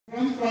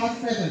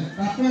class 7.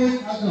 Kapok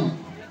Hajong.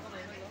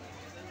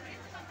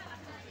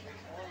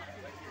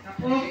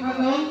 Kapok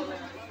Hajong.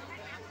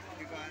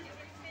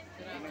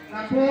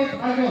 Kapok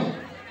Hajong.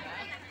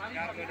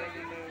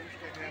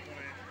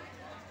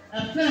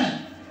 Absent.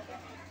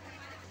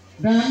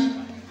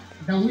 Then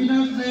the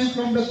winner's name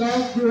from the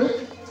girls group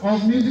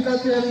of musical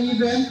theater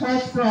event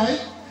first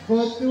prize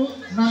goes to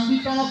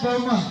Nandita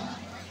Burman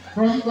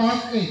from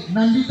class 8.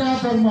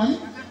 Nandita Burman,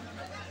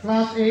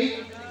 class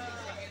 8.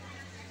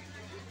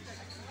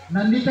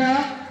 Nandita,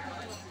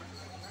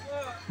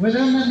 whether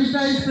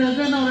Nandita is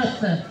present or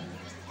absent?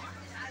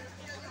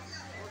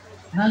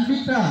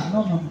 Nandita,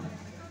 no.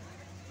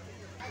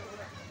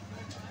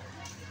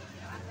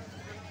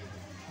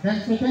 Then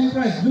second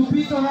prize,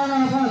 Jupitora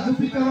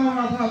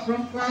Rabha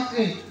from class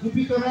 8.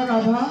 Jupitora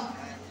Rabha,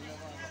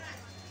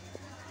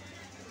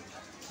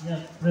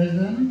 yes,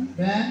 present.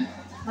 Then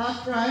third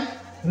prize,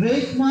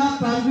 Reshma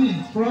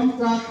Parveen from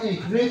class 8.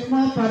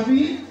 Reshma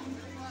Parveen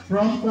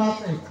from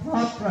class 8.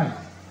 Third prize.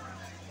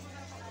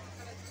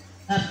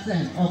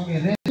 Absent.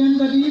 Okay.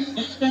 Legendary's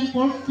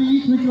extempore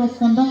speech which was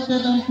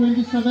conducted on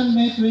 27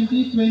 May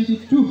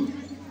 2022.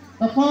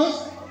 The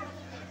first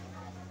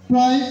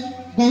prize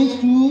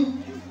goes to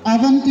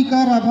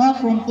Avantika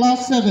Rabha from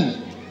class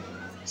 7.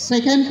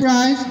 Second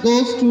prize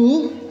goes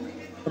to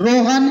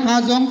Rohan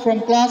Hajong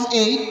from class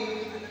 8.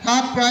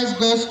 Third prize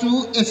goes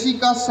to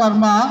Esika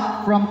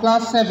Sharma from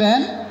class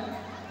 7.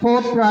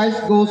 Fourth prize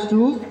goes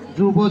to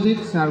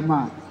Dhrubajit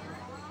Sharma.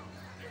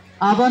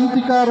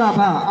 Avantika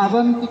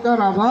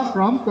Rabha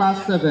from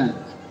class 7.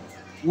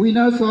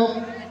 Winners of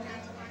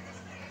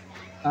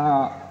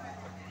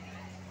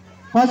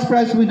first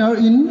prize winner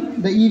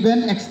in the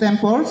event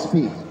extempore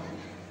speech.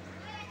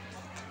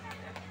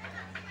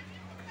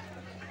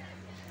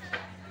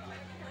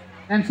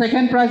 And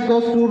second prize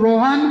goes to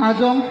Rohan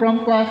Hajong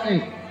from class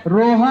 8.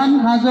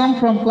 Rohan Hajong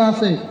from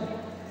class 8.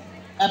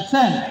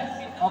 Absent.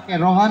 Okay,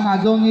 Rohan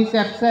Hajong is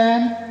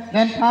absent.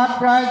 Then third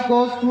prize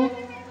goes to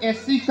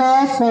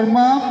Esika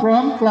Sharma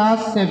from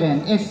class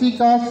 7.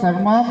 Esika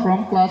Sharma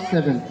from class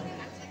 7.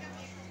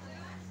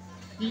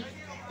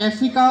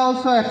 Esika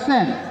also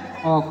absent.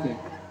 Okay.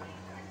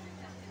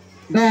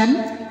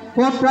 Then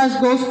fourth prize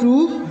goes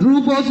to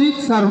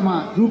Dhrubajit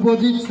Sharma.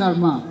 Dhrubajit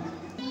Sharma.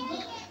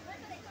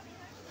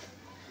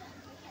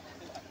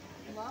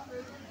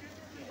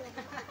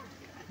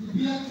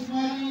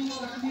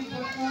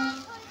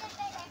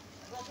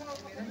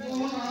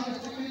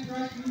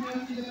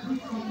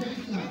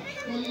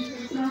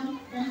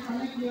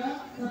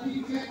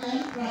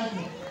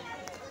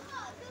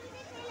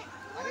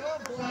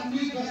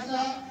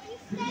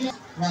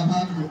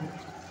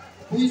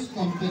 Quiz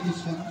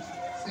competition,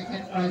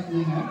 second prize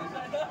winner,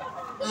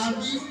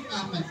 Arviz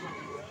Ahmed.